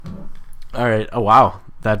All right. Oh wow,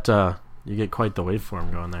 that you get quite the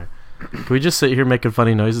waveform going there. Can we just sit here making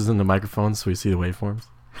funny noises in the microphone so we see the waveforms?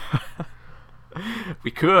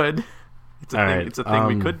 We could. It's a All thing. right, It's a thing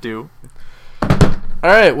we could do. All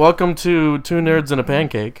right. Welcome to Two Nerds and a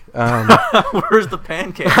Pancake. Where's the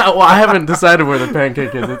pancake? Well, I haven't decided where the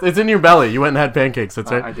pancake is. It's in your belly. You went and had pancakes. That's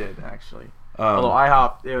right. I did actually. Although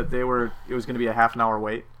IHOP, it was going to be a half an hour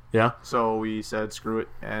wait. Yeah. So we said screw it,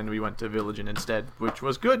 and we went to Village Inn instead, which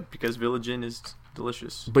was good because Village Inn is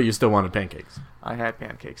delicious. But you still wanted pancakes. I had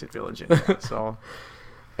pancakes at Village Inn, so.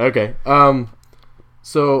 Okay.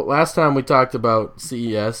 So last time we talked about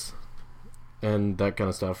CES and that kind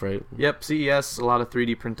of stuff, right? Yep, CES, a lot of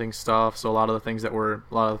 3D printing stuff. So a lot of the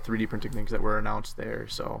 3D printing things that were announced there.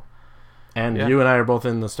 So. And Yeah. you and I are both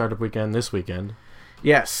in the startup weekend this weekend.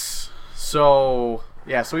 Yes. So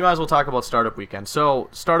we might as well talk about Startup Weekend. So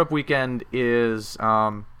Startup Weekend is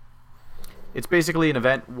it's basically an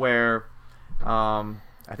event where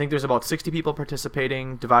I think there's about 60 people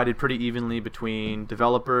participating, divided pretty evenly between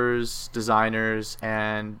developers, designers,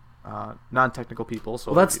 and non-technical people.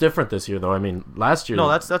 So Well, that's different this year, though. I mean, last year. no,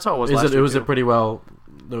 that's how it was. Last year Was too. it pretty well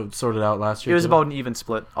sorted out last year? It was too? about an even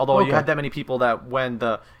split. Although Okay. you had that many people that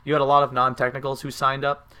you had a lot of non-technicals who signed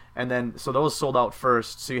up, and then so those sold out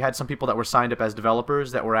first. So you had some people that were signed up as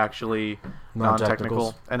developers that were actually non-technical,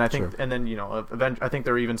 Non-technicals. and I think, Sure. and then I think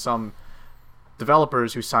there were even some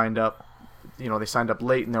developers who signed up. They signed up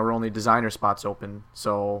late, and there were only designer spots open.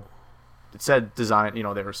 So it said design. They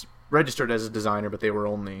were registered as a designer, but they were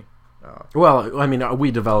only. Well, I mean,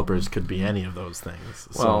 we developers could be any of those things.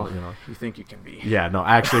 Well, So, you think you can be? Yeah, no,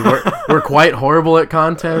 actually, we're quite horrible at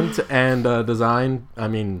content and design. I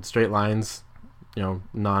mean, straight lines,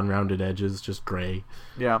 non-rounded edges, just gray.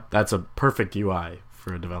 Yeah. That's a perfect UI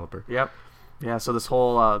for a developer. Yep. Yeah. So this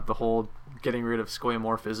whole getting rid of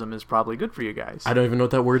skeuomorphism is probably good for you guys. I don't even know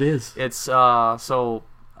what that word is. It's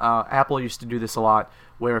Apple used to do this a lot,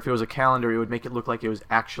 where if it was a calendar, it would make it look like it was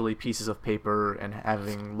actually pieces of paper and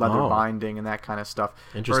having leather binding and that kind of stuff,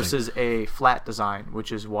 Interesting. versus a flat design,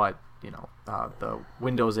 which is what the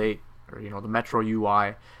Windows 8 or the Metro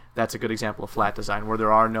UI. That's a good example of flat design, where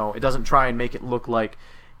it doesn't try and make it look like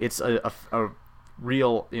it's a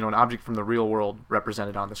real an object from the real world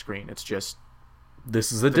represented on the screen. It's just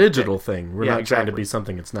This is a digital thing. We're Yeah, not trying to exactly. be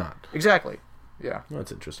something it's not. exactly Well,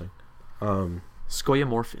 that's interesting.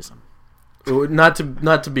 skeuomorphism. Not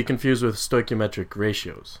to be confused with stoichiometric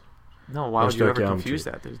ratios. No, why Or would you ever stoichiometry. confuse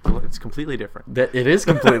that? It's completely different. That it is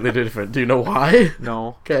completely different. Do you know why?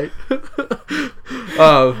 No. Okay.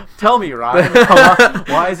 Tell me, Ryan.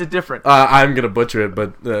 Why is it different? I'm gonna butcher it,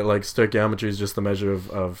 but like stoichiometry is just the measure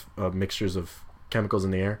of mixtures of chemicals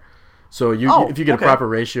in the air. So if you get okay. a proper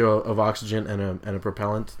ratio of oxygen and a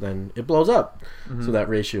propellant, then it blows up. Mm-hmm. So that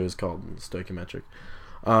ratio is called stoichiometric.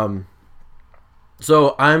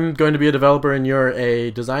 So I'm going to be a developer, and you're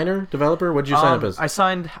a developer. What did you sign up as?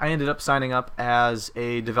 I ended up signing up as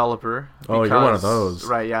a developer. Oh, you're one of those.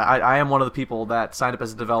 Right, yeah. I am one of the people that signed up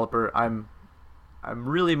as a developer. I'm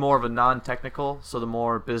really more of a non-technical, so the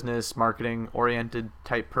more business, marketing-oriented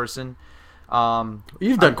type person.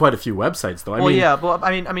 You've done quite a few websites, though.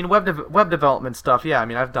 I mean, web development stuff. Yeah, I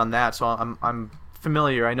mean, I've done that, so I'm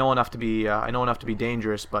familiar. I know enough to be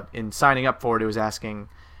dangerous. But in signing up for it, it was asking,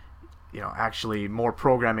 actually more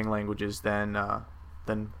programming languages than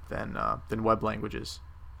web languages,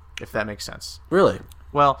 if that makes sense. Really?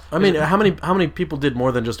 Well, I mean, how many people did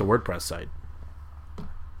more than just a WordPress site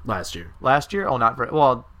last year? last year? Oh, not very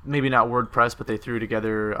well. Maybe not WordPress, but they threw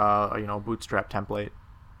together a Bootstrap template.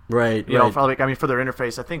 Right. For their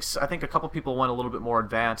interface, I think a couple people went a little bit more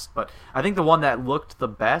advanced, but I think the one that looked the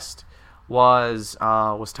best was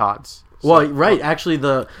Todd's. Well, right. Actually,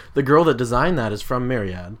 the girl that designed that is from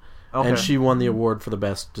Myriad, Okay. and she won the award for the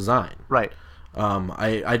best design. Right.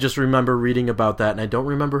 I just remember reading about that, and I don't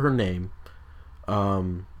remember her name.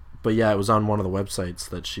 But yeah, it was on one of the websites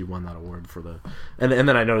that she won that award for the. And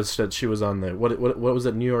then I noticed that she was on the what was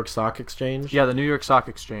it, New York Stock Exchange? Yeah, the New York Stock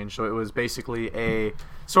Exchange. So it was basically a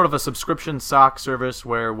sort of a subscription sock service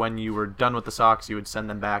where when you were done with the socks, you would send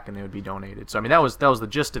them back and they would be donated. So I mean that was the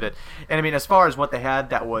gist of it. And I mean as far as what they had,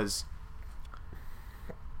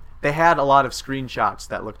 they had a lot of screenshots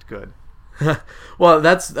that looked good. Well,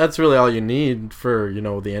 that's really all you need for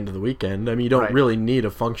the end of the weekend. I mean, you don't Right. really need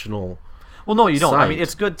a functional. Well, no, you don't. I site. mean,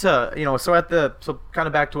 it's good to, so kind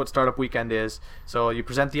of back to what Startup Weekend is. So you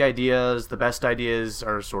present the ideas. The best ideas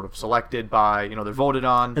are sort of selected by, they're voted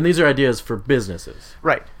on. And these are ideas for businesses,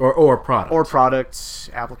 Right. or products, Or products,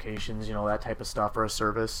 applications, that type of stuff, or a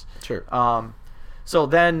service. sure. So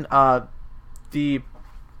then the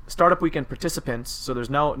Startup Weekend participants. So there's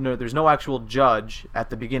there's no actual judge at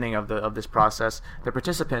the beginning of this process. The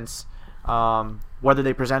participants, whether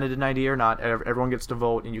they presented an idea or not, everyone gets to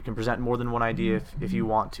vote, and you can present more than one idea if you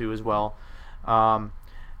want to as well.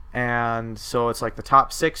 And so it's like the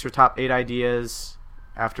top 6 or top 8 ideas.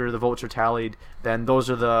 After the votes are tallied, then those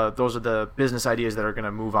are the business ideas that are going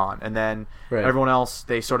to move on, and then everyone else,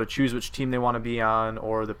 they sort of choose which team they want to be on,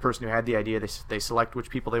 or the person who had the idea, they select which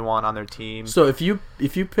people they want on their team. So if you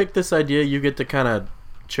pick this idea, you get to kind of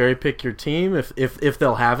cherry pick your team if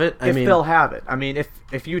they'll have it. If they'll have it. I mean,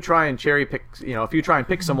 if you try and cherry pick, if you try and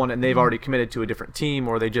pick someone and they've already committed to a different team,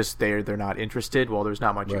 or they're not interested, well, there's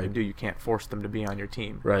not much you can do. You can't force them to be on your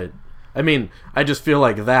team. Right. I mean, I just feel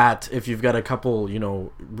like that if you've got a couple,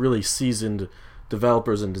 really seasoned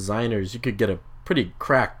developers and designers, you could get a pretty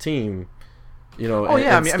cracked team,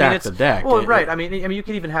 and stack the deck. Well, right. I mean, you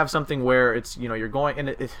could even have something where it's, you're going,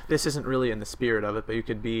 and this isn't really in the spirit of it, but you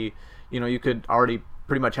could be, you could already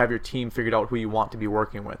pretty much have your team figured out who you want to be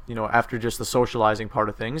working with, after just the socializing part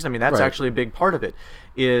of things. I mean, that's actually a big part of it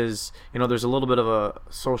is, there's a little bit of a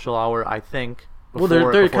social hour, I think.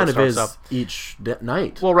 There kind of is each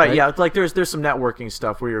night. Well, right, yeah. Like there's some networking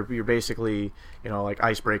stuff where you're basically like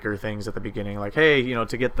icebreaker things at the beginning, like hey,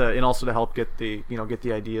 to get and also to help get the get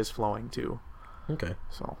the ideas flowing too. Okay.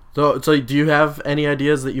 So do you have any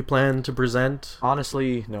ideas that you plan to present?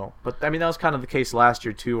 Honestly, no. But I mean that was kind of the case last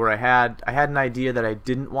year too, where I had an idea that I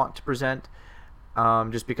didn't want to present,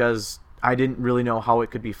 just because I didn't really know how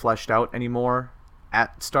it could be fleshed out anymore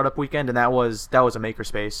at Startup Weekend, and that was a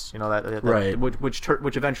makerspace, right,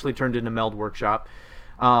 which eventually turned into Meld Workshop.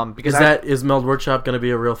 Because is Meld Workshop going to be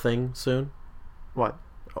a real thing soon? What?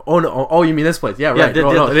 Oh no! Oh, you mean this place? Yeah, right.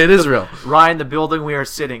 It is real. Ryan, the building we are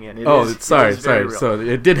sitting in. Sorry. So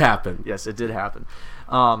it did happen. Yes, it did happen.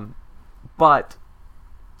 But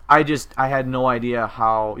I had no idea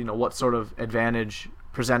how what sort of advantage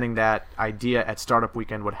presenting that idea at Startup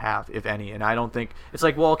Weekend would have, if any. And I don't think it's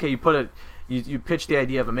like, well, okay, you pitch the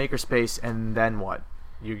idea of a makerspace, and then what?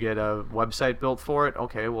 You get a website built for it?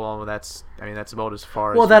 Okay, well, that's about as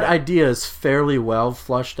far as... Well, that idea is fairly well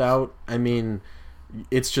flushed out. I mean,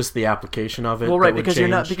 it's just the application of it. Well, right, because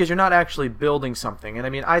you're not actually building something. And I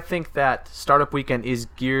mean, I think that Startup Weekend is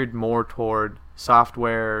geared more toward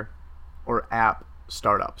software or app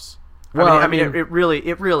startups. Well, I mean, it really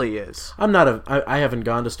is. I haven't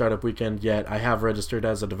gone to Startup Weekend yet. I have registered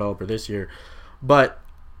as a developer this year, but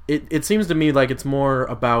it seems to me like it's more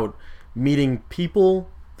about meeting people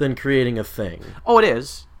than creating a thing. Oh, it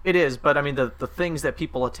is. It is, but I mean the things that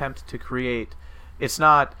people attempt to create, it's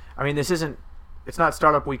not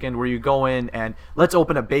Startup Weekend where you go in and let's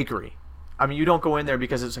open a bakery. I mean, you don't go in there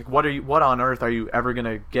because it's like what on earth are you ever going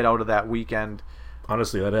to get out of that weekend?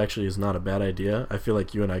 Honestly, that actually is not a bad idea. I feel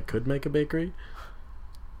like you and I could make a bakery.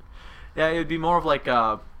 Yeah, it would be more of like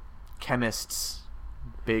a chemist's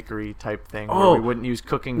bakery type thing where we wouldn't use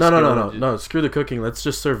cooking skills. No, screw the cooking. Let's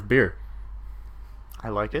just serve beer. I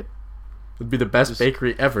like it. It'd be the best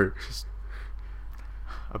bakery ever.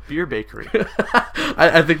 A beer bakery.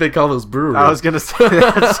 I think they call those breweries. I was gonna say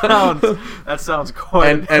that sounds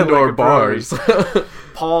quite and like or bars.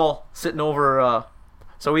 Paul sitting over.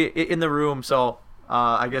 So we in the room. So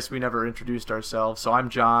I guess we never introduced ourselves. So I'm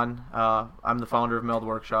John. I'm the founder of Meld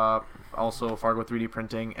Workshop, also Fargo 3D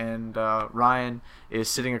Printing, and Ryan is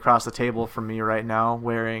sitting across the table from me right now,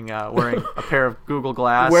 wearing a pair of Google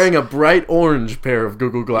Glass. Wearing a bright orange pair of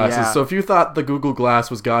Google Glasses. Yeah. So if you thought the Google Glass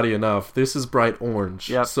was gaudy enough, this is bright orange.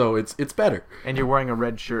 Yep. So it's better. And you're wearing a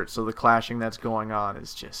red shirt, so the clashing that's going on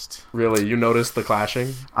is just... Really? You noticed the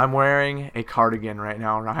clashing? I'm wearing a cardigan right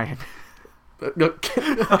now, Ryan.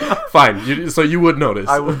 Fine. So you would notice.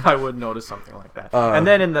 I would notice something like that. And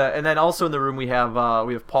then also in the room we have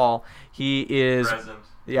Paul. He is present.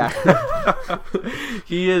 Yeah.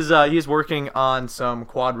 he is working on some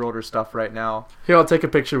quad rotor stuff right now. Here, I'll take a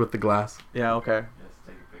picture with the glass. Yeah. Okay. Yes,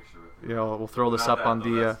 take a picture with it. We'll throw this up on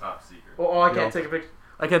the. That's top secret. Oh, I can't take a picture.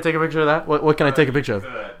 I can't take a picture of that. What can I take a picture of?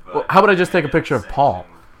 Could, Well, how about I just take a picture of Paul?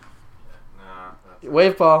 Yeah,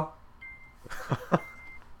 Wave, Paul.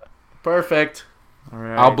 Perfect. All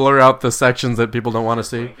right. I'll blur out the sections that people don't want to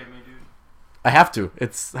see. Wink at me, dude. I have to.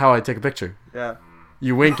 It's how I take a picture. Yeah.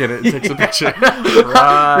 You wink and it takes a picture.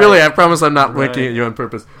 Right. Really, I promise I'm not Right. winking at you on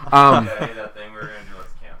purpose. Yeah, hey, that thing we're gonna do,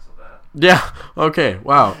 let's cancel that. Yeah. Okay.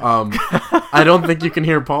 Wow. I don't think you can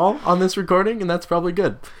hear Paul on this recording, and that's probably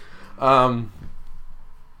good. My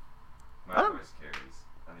voice carries.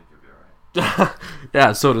 I think you'll be alright.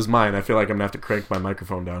 Yeah. So does mine. I feel like I'm gonna have to crank my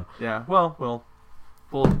microphone down. Yeah. Well,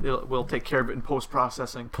 we'll take care of it in post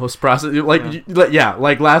processing. Post process,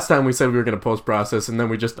 like last time we said we were going to post process, and then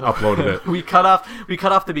we just uploaded it. We cut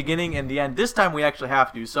off the beginning and the end. This time we actually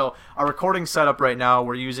have to. So our recording setup right now,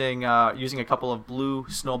 we're using a couple of blue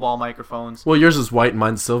Snowball microphones. Well, yours is white, and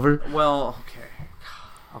mine's silver. Well,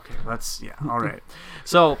 okay, that's all right.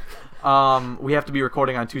 So we have to be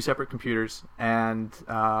recording on 2 separate computers, and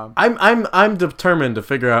I'm determined to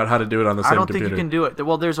figure out how to do it on the same I don't computer. think you can do it.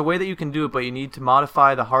 Well, there's a way that you can do it, but you need to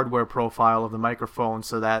modify the hardware profile of the microphone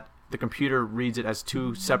so that the computer reads it as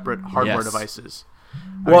 2 separate hardware devices.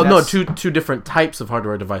 Well, no, two different types of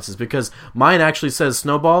hardware devices, because mine actually says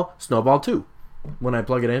Snowball 2 when I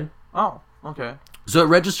plug it in. Oh, okay. So it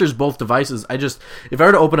registers both devices. If I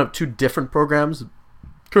were to open up 2 different programs,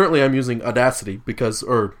 currently I'm using Audacity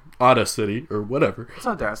Audacity or whatever. It's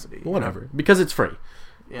Audacity. Whatever, because it's free.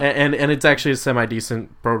 Yeah. And it's actually a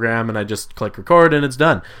semi-decent program, and I just click record and it's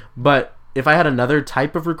done. But if I had another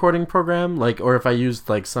type of recording program, or if I used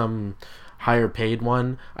some higher paid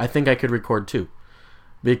one, I think I could record 2.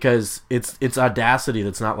 Because it's Audacity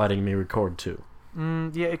that's not letting me record 2.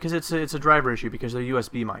 Yeah, because it's a driver issue because they're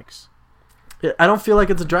USB mics. I don't feel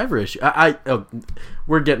like it's a driver issue.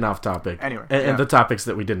 We're getting off topic. Anyway, and the topics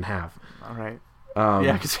that we didn't have. All right.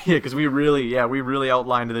 Because we really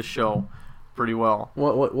outlined this show pretty well.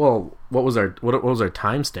 What was our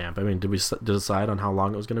timestamp? I mean, did we decide on how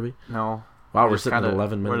long it was going to be? No. Wow, we're sitting at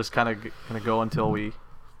 11 minutes. We're just kind of gonna go until we've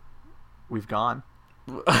gone.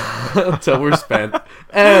 Until we're spent,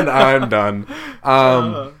 and I'm done.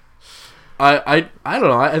 I don't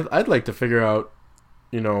know. I'd like to figure out,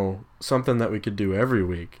 something that we could do every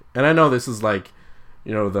week. And I know this is the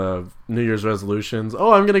New Year's resolutions.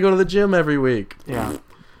 Oh, I'm gonna go to the gym every week. Yeah.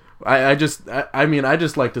 I just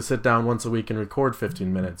like to sit down once a week and record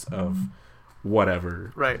 15 minutes of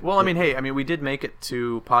whatever. Right. Well, we did make it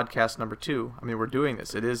to podcast number 2. We're doing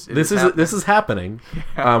this. This is happening.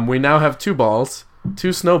 Yeah. We now have 2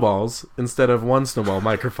 snowballs instead of 1 snowball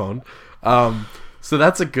microphone. So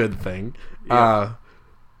that's a good thing. Yeah.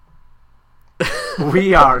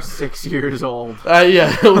 We are 6 years old.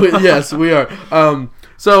 Yes, we are.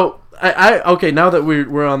 So okay. Now that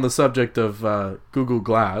we're on the subject of Google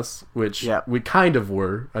Glass, which we kind of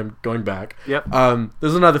were. I'm going back. Yep.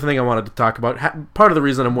 There's another thing I wanted to talk about. Part of the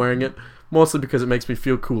reason I'm wearing it, mostly because it makes me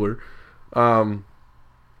feel cooler.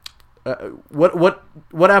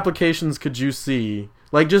 What applications could you see?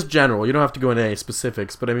 Just general. You don't have to go into any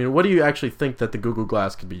specifics, but what do you actually think that the Google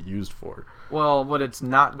Glass could be used for? Well, what it's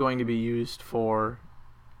not going to be used for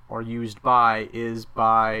or used by is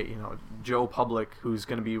by, Joe Public, who's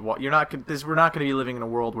going to be we're not going to be living in a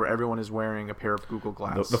world where everyone is wearing a pair of Google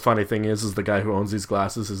Glass. The funny thing is the guy who owns these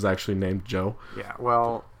glasses is actually named Joe. Yeah,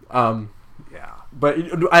 well, yeah. But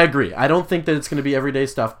I agree. I don't think that it's going to be everyday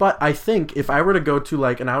stuff, but I think if I were to go to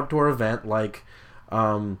an outdoor event like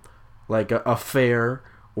a fair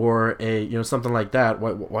or a something like that,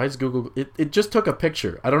 why is Google it just took a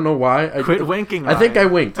picture. I don't know why. Quit winking. I think I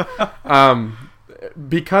winked.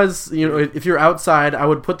 Because if you're outside, I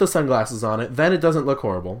would put the sunglasses on it. Then it doesn't look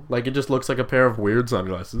horrible. It just looks like a pair of weird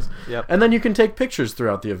sunglasses. Yep. And then you can take pictures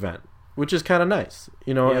throughout the event, which is kind of nice.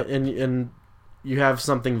 Yep. And you have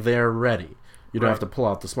something there ready. You don't have to pull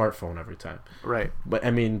out the smartphone every time. Right. But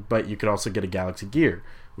you could also get a Galaxy Gear,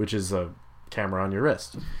 which is a camera on your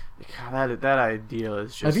wrist. God, that idea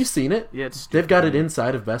is just... Have you seen it? Yeah, it's they've got it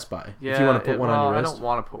inside of Best Buy. Yeah, if you want to put one on your wrist. I don't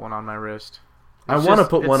want to put one on my wrist. I want to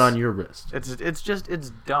put one on your wrist.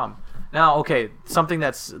 It's dumb. Now, okay, something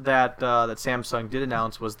that Samsung did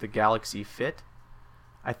announce was the Galaxy Fit,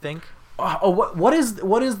 I think. What is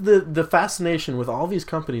the fascination with all these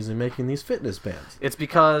companies in making these fitness bands? It's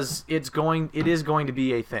because it is going to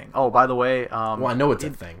be a thing. Oh, by the way, well, I know it's a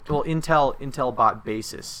thing. Well, Intel bought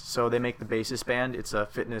Basis, so they make the Basis band. It's a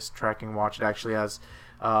fitness tracking watch. It actually has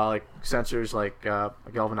sensors like a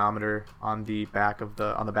galvanometer on the back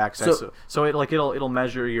side. So it'll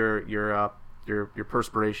measure your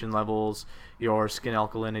perspiration levels, your skin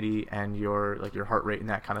alkalinity, and your heart rate and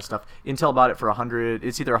that kind of stuff. Intel bought it for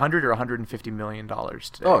it's either $100 or $150 million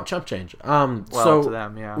today. Oh, chump change. To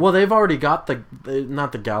them, yeah. Well, they've already got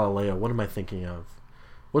not the Galileo. What am I thinking of?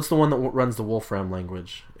 What's the one that runs the Wolfram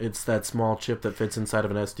language? It's that small chip that fits inside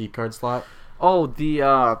of an SD card slot. Oh,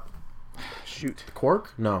 the shoot.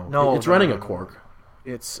 Quark? No. It's running a Quark.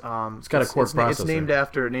 It's got a Quark processor. It's named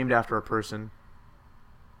after a person,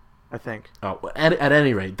 I think. Oh, at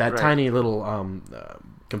any rate, that tiny little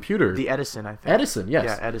computer. The Edison, I think. Edison, yes.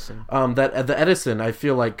 Yeah, Edison. The Edison, I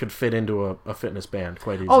feel like could fit into a fitness band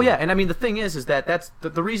quite easily. Oh yeah, and the thing is that that's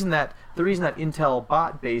the reason that Intel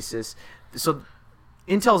bought Basis. So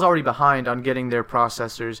Intel's already behind on getting their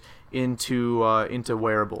processors into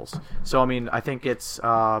wearables. So I mean, I think it's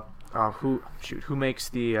who makes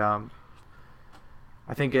the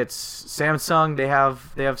I think it's Samsung. They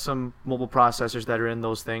have some mobile processors that are in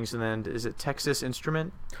those things, and then is it Texas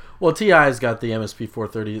Instrument? Well, TI's got the MSP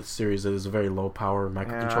 430 series that is a very low power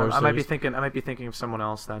microcontroller. I might be thinking of someone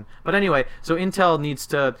else then. But anyway, so Intel needs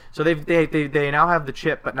to. So they now have the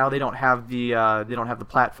chip, but now they don't have the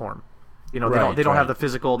platform. You know, they don't have the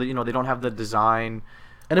physical. You know, they don't have the design.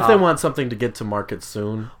 And if they want something to get to market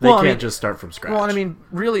soon, they can't just start from scratch. Well, I mean,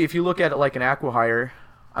 really, if you look at it like an acquihire,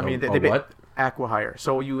 what? Acquihire.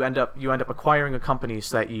 So you end up acquiring a company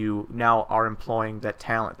so that you now are employing that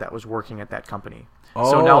talent that was working at that company.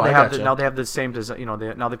 So now they have the same design.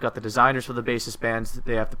 Now they've got the designers for the basis bands.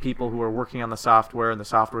 They have the people who are working on the software, and the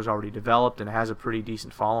software is already developed and has a pretty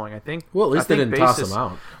decent following. I think. Well, at least they didn't toss them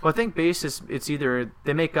out. Well, I think Basis, it's either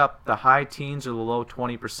they make up the high teens or the low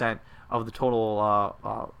 20% of the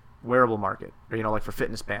total wearable market, or like for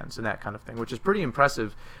fitness bands and that kind of thing, which is pretty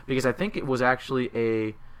impressive because I think it was actually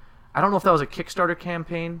I don't know if that was a Kickstarter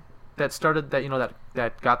campaign that started that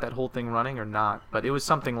that got that whole thing running or not, but it was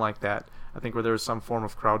something like that. I think where there was some form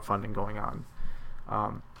of crowdfunding going on.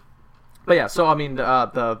 But yeah, so I mean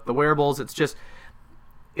the wearables,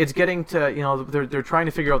 it's getting to they're trying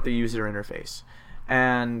to figure out the user interface,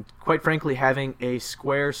 and quite frankly, having a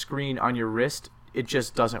square screen on your wrist, it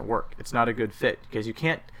just doesn't work. It's not a good fit because you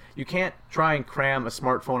can't try and cram a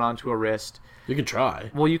smartphone onto a wrist. You can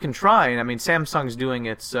try. Well, you can try, and I mean Samsung's doing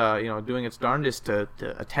its darndest to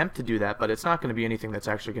attempt to do that, but it's not going to be anything that's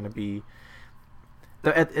actually going to be.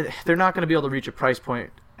 They're not going to be able to reach a price point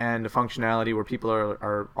and a functionality where people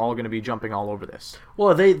are all going to be jumping all over this.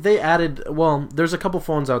 Well, they added. Well, there's a couple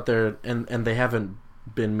phones out there, and they haven't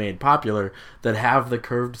been made popular that have the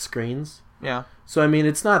curved screens. Yeah. So I mean,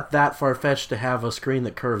 it's not that far fetched to have a screen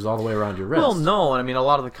that curves all the way around your wrist. Well, no, and I mean a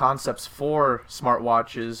lot of the concepts for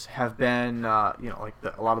smartwatches have been, a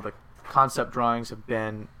lot of the concept drawings have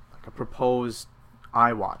been like a proposed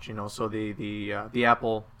iWatch. So the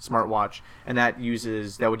Apple smartwatch, and that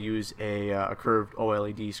would use a curved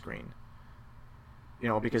OLED screen.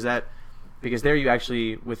 Because there you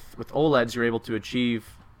actually with OLEDs you're able to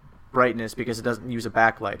achieve brightness because it doesn't use a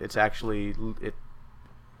backlight. It's actually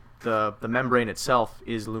the membrane itself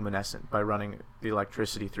is luminescent by running the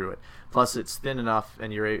electricity through it. Plus, it's thin enough,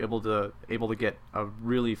 and you're able to get a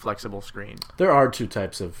really flexible screen. There are two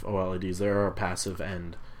types of OLEDs. There are passive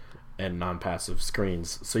and non-passive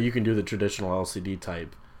screens. So you can do the traditional LCD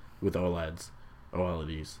type with OLEDs,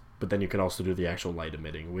 but then you can also do the actual light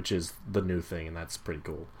emitting, which is the new thing, and that's pretty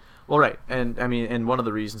cool. Well, right, and I mean, and one of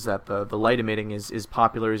the reasons that the light emitting is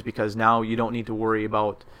popular is because now you don't need to worry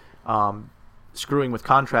about screwing with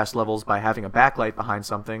contrast levels by having a backlight behind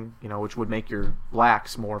something, which would make your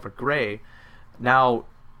blacks more of a gray. Now,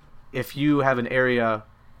 if you have an area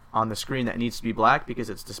on the screen that needs to be black because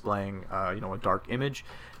it's displaying, a dark image,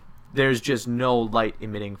 there's just no light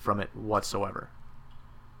emitting from it whatsoever,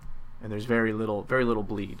 and there's very little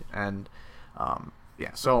bleed. And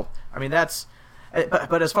so I mean that's.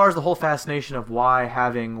 But as far as the whole fascination of why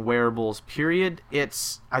having wearables, period,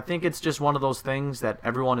 I think it's just one of those things that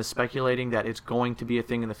everyone is speculating that it's going to be a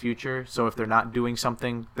thing in the future. So if they're not doing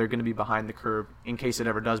something, they're going to be behind the curve in case it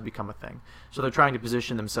ever does become a thing. So they're trying to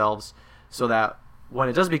position themselves so that when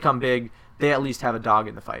it does become big, they at least have a dog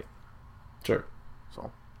in the fight. Sure.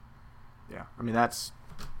 So, yeah, I mean that's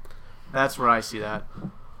where I see that.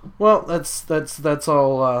 Well, that's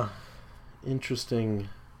all interesting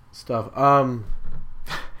stuff.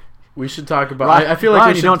 We should talk about. I feel like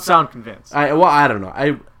Ryan, you don't sound convinced. I don't know.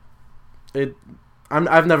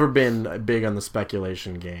 I've never been big on the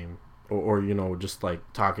speculation game, or just like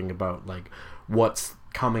talking about like what's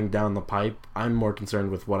coming down the pipe. I'm more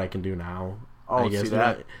concerned with what I can do now. Oh, see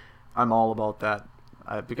that. I'm all about that.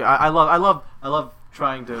 Because I love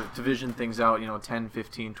trying to vision things out. 10,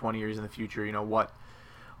 15, 20 years in the future.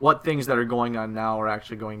 What things that are going on now are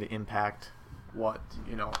actually going to impact what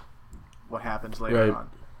happens later on.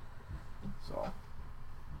 So.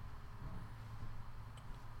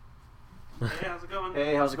 Hey, how's it going?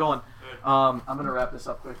 Hey, how's it going? Good. I'm gonna wrap this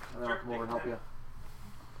up quick, and then I'll come over and help you.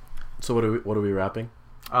 So what are we wrapping?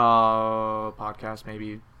 Podcast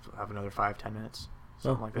maybe have another 5-10 minutes,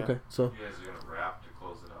 something like that. Okay, so You guys are gonna rap to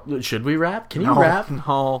close it out? should we wrap? Can you No, rap?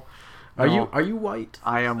 No. Are you white?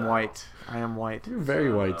 I am white. You're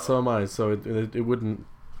very white. So am I. So it wouldn't.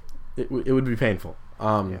 It would be painful.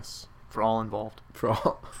 Yes. For all involved. For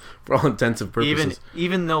all intensive purposes.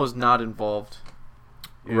 Even those not involved.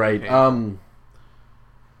 Right.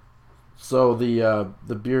 So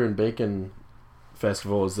the Beer and Bacon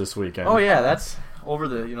Festival is this weekend. Oh yeah, that's over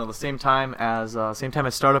the same time as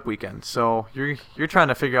startup weekend. So you're trying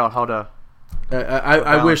to figure out how to.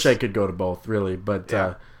 I wish I could go to both, really, but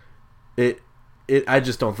Yeah. I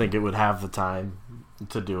just don't think it would have the time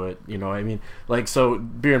to do it. You know, I mean, like, so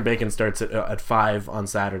Beer and Bacon starts at 5 on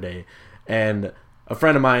Saturday, and a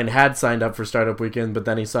friend of mine had signed up for Startup Weekend, but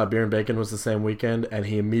then he saw Beer and Bacon was the same weekend, and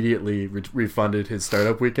he immediately refunded his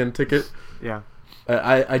Startup Weekend ticket. Yeah.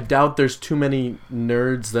 I doubt there's too many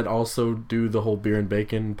nerds that also do the whole Beer and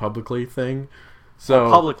Bacon publicly thing. So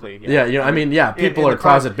Publicly. yeah, you know, I mean, yeah, people in are the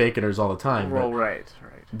closet baconers all the time. Well, But, right.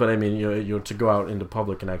 but I mean, you know, to go out into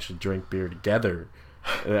public and actually drink beer together,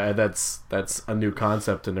 that's a new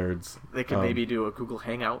concept to nerds. They could maybe do a Google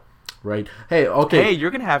Hangout. Right. Hey, okay. Hey, you're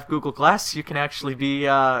gonna have Google Glass. You can actually be.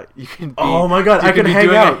 You can be. Oh my God, you I can be hang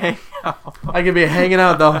doing a out. hangout. I could be hanging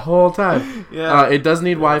out the whole time. Yeah. It does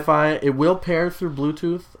need Wi-Fi. It will pair through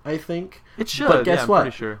Bluetooth, I think. It should. But guess I'm what?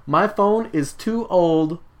 Pretty sure. My phone is too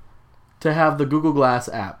old to have the Google Glass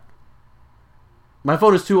app. My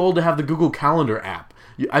phone is too old to have the Google Calendar app.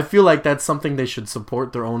 I feel like that's something they should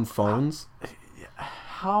support their own phones.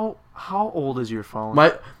 How old is your phone?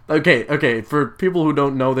 Okay. For people who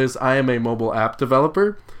don't know this, I am a mobile app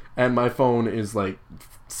developer, and my phone is like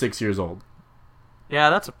 6 years old. Yeah,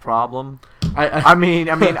 that's a problem. I mean,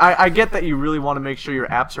 I get that you really want to make sure your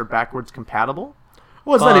apps are backwards compatible.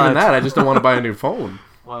 well, it's not even but- that. I just don't want to buy a new phone.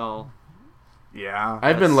 Well, yeah.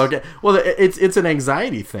 I've been looking. Well, it's an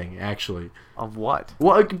anxiety thing, actually. Of what?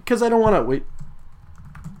 Well, because I don't want to wait.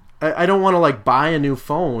 I don't want to like buy a new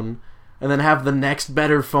phone and then have the next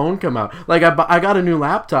better phone come out. Like I got a new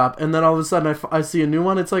laptop, and then all of a sudden I see a new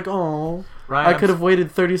one. It's like, oh, Ryan, I could have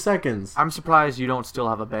waited 30 seconds. I'm surprised you don't still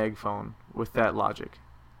have a bag phone with that logic.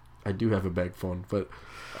 I do have a bag phone, but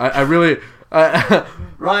I really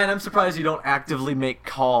Ryan, I'm surprised you don't actively make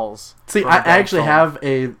calls. see. from I a bag actually phone. have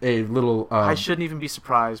a little. I shouldn't even be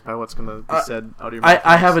surprised by what's going to be said out of your mouth.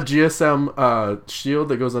 I have a GSM shield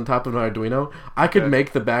that goes on top of my Arduino. I could Okay.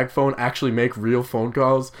 make the bag phone actually make real phone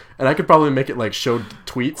calls, and I could probably make it like show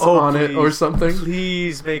tweets on it or something.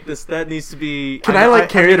 Please make this. That needs to be. Can I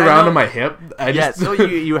carry it around on my hip? Yes, so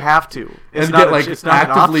you have to. It's And not get, a- like, it's not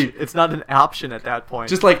actively- An option. It's not an option at that point.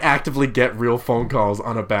 Just like actively get real phone calls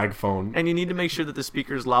on a bag phone. And you need to make sure that the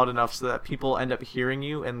speaker's loud enough so that people end up hearing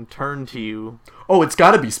you and turn to you. Oh, it's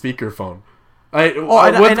got to be speakerphone. What's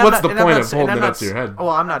the point of holding it up to your head? Well,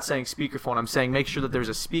 I'm not saying speakerphone. I'm saying make sure that there's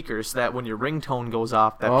a speaker so that when your ringtone goes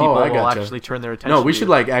off, that Oh, people I will gotcha. actually turn their attention. No, we to should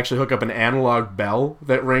you. like actually hook up an analog bell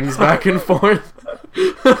that rings back and forth,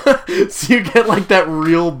 so you get like that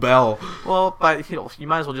real bell, Well, but you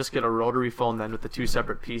might as well just get a rotary phone then with the two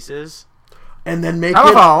separate pieces. and then make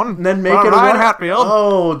Telephone. it. And then make From it. Ryan work. Hatfield.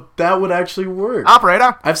 Oh, that would actually work.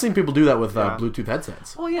 Operator. I've seen people do that with Yeah. Bluetooth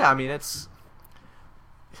headsets. Well, yeah. I mean, it's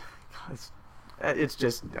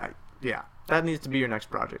just yeah. That needs to be your next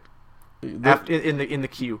project. In the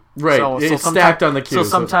queue. Right, it's stacked on the queue, So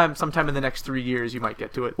so- sometime in the next 3 years, you might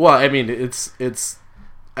get to it. Well, I mean, it's.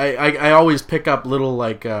 I always pick up little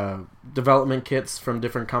like development kits from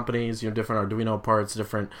different companies, different Arduino parts,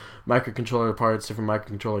 different microcontroller parts, different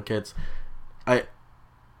microcontroller kits.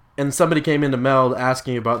 And somebody came into Meld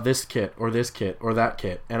asking about this kit or that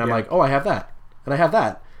kit, and I'm Yeah. like, oh, I have that, and I have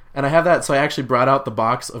that, and I have that. So I actually brought out the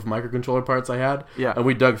box of microcontroller parts I had, Yeah. and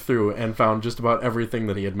we dug through and found just about everything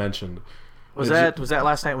that he had mentioned. Was that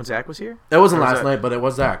last night when Zach was here? That wasn't Or was last night, but it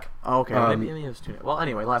was Zach. Oh, okay. Um, maybe it was too. Well,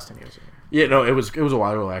 anyway, last time he was here. Yeah, no, it was a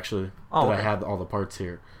while ago actually Oh, that okay. I had all the parts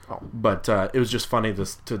here. Oh. But it was just funny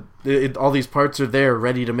all these parts are there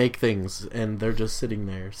ready to make things, and they're just sitting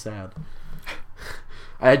there sad.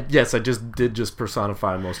 I just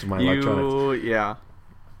personify most of my electronics. Yeah.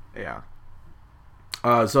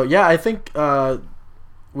 So yeah, I think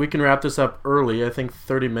we can wrap this up early. I think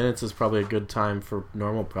 30 minutes is probably a good time for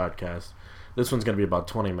normal podcast. This one's gonna be about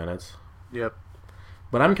 20 minutes. Yep.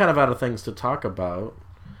 But I'm kind of out of things to talk about.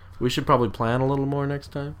 We should probably plan a little more next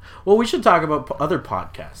time. Well, we should talk about other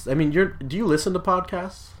podcasts. I mean, do you listen to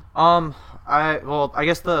podcasts? I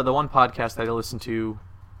guess the one podcast that I listen to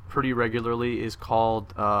pretty regularly is called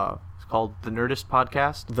The Nerdist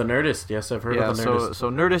Podcast. The Nerdist, yes, I've heard of The Nerdist.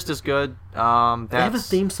 So Nerdist is good. They have a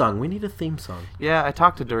theme song. We need a theme song. Yeah, I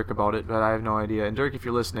talked to Dirk about it, but I have no idea. And Dirk, if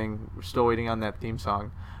you're listening, we're still waiting on that theme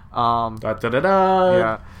song. Da, da, da, da.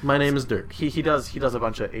 Yeah. My name is Dirk. He does a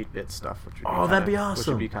bunch of 8-bit stuff, which would be that'd be Which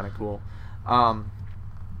awesome. would be kind of cool.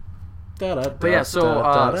 Da, da, But yeah, da, so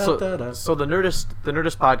da, da, da, da. so the Nerdist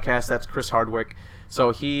podcast, that's Chris Hardwick.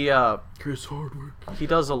 So he Chris Hardwick. he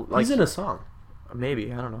does a like He's in a song.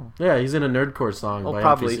 maybe I don't know. Yeah, he's in a Nerdcore song Well, by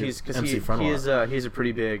probably MC because MC he's Frontalot. he's a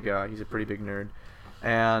pretty big nerd,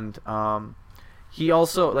 and he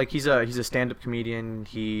also he's a stand-up comedian.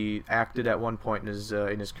 He acted at one point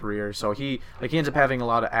in his career, so he ends up having a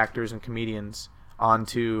lot of actors and comedians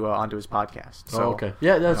onto his podcast. So, okay,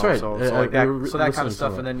 yeah, that's right. So that kind of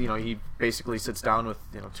stuff, and then he basically sits down with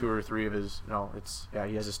 2 or 3 of his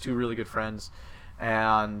he has his 2 really good friends,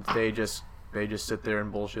 and they just sit there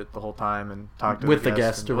and bullshit the whole time and talk to with the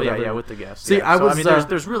guest or whatever. Yeah, with the guest. See, I mean,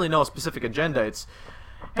 there's really no specific agenda. It's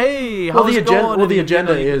hey, how's it going? Well, the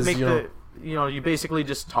agenda is you basically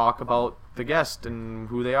just talk about the guest and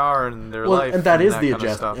who they are and their life. And that is the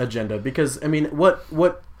agenda. Because I mean,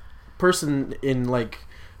 what person in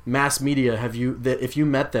mass media have you that if you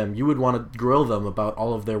met them you would want to grill them about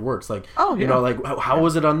all of their works? How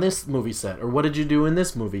was it on this movie set, or what did you do in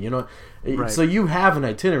this movie? Right. So you have an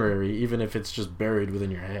itinerary, even if it's just buried within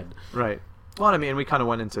your head. Right. Well, I mean, we kind of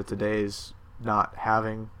went into today's not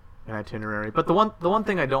having an itinerary, but the one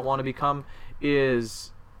thing I don't want to become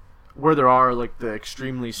is where there are the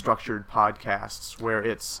extremely structured podcasts where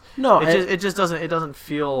it just doesn't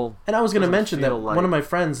feel. And I was going to mention that one of my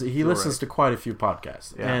friends, he listens to quite a few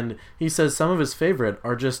podcasts, and he says some of his favorite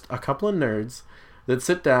are just a couple of nerds that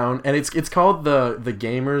sit down, and it's called the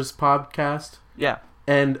Gamers Podcast. Yeah.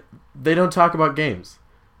 And they don't talk about games.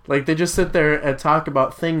 They just sit there and talk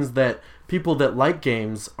about things that people that like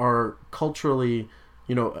games are culturally,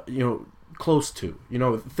 close to,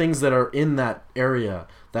 things that are in that area,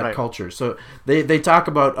 that right. culture. So they talk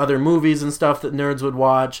about other movies and stuff that nerds would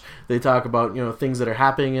watch. They talk about, things that are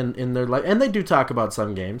happening in their life. And they do talk about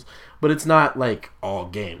some games, but it's not all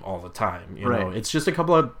game all the time. Right. It's just a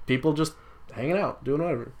couple of people just hanging out, doing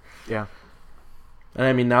whatever. Yeah. And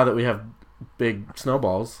I mean, now that we have big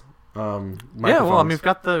snowballs, well, I mean, we've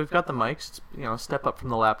got the mics, step up from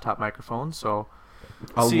the laptop microphone, so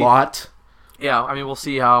a lot. Yeah, I mean, we'll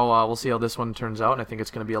see how this one turns out, and I think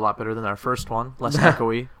it's going to be a lot better than our first one, less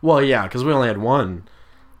echoey. Well, yeah, because we only had one.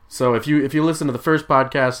 So if you listen to the first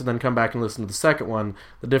podcast and then come back and listen to the second one,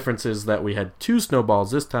 the difference is that we had 2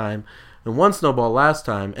 snowballs this time and 1 snowball last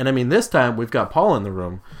time. And I mean, this time we've got Paul in the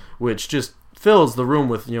room, which just fills the room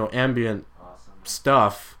with ambient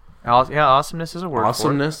stuff. Awesomeness is a word.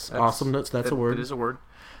 Awesomeness, that's a word. It is a word.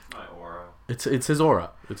 My aura. It's his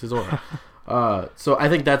aura. It's his aura. So I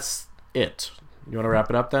think that's it. You want to wrap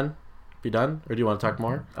it up then? Be done, or do you want to talk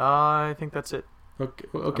more? I think that's it.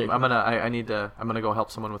 Okay. I'm gonna go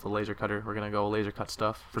help someone with a laser cutter. We're gonna go laser cut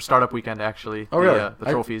stuff for startup weekend. Actually. Oh really? The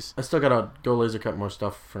trophies. I still gotta go laser cut more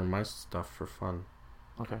stuff for my stuff for fun.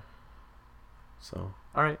 Okay. So.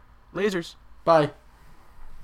 All right. Lasers. Bye.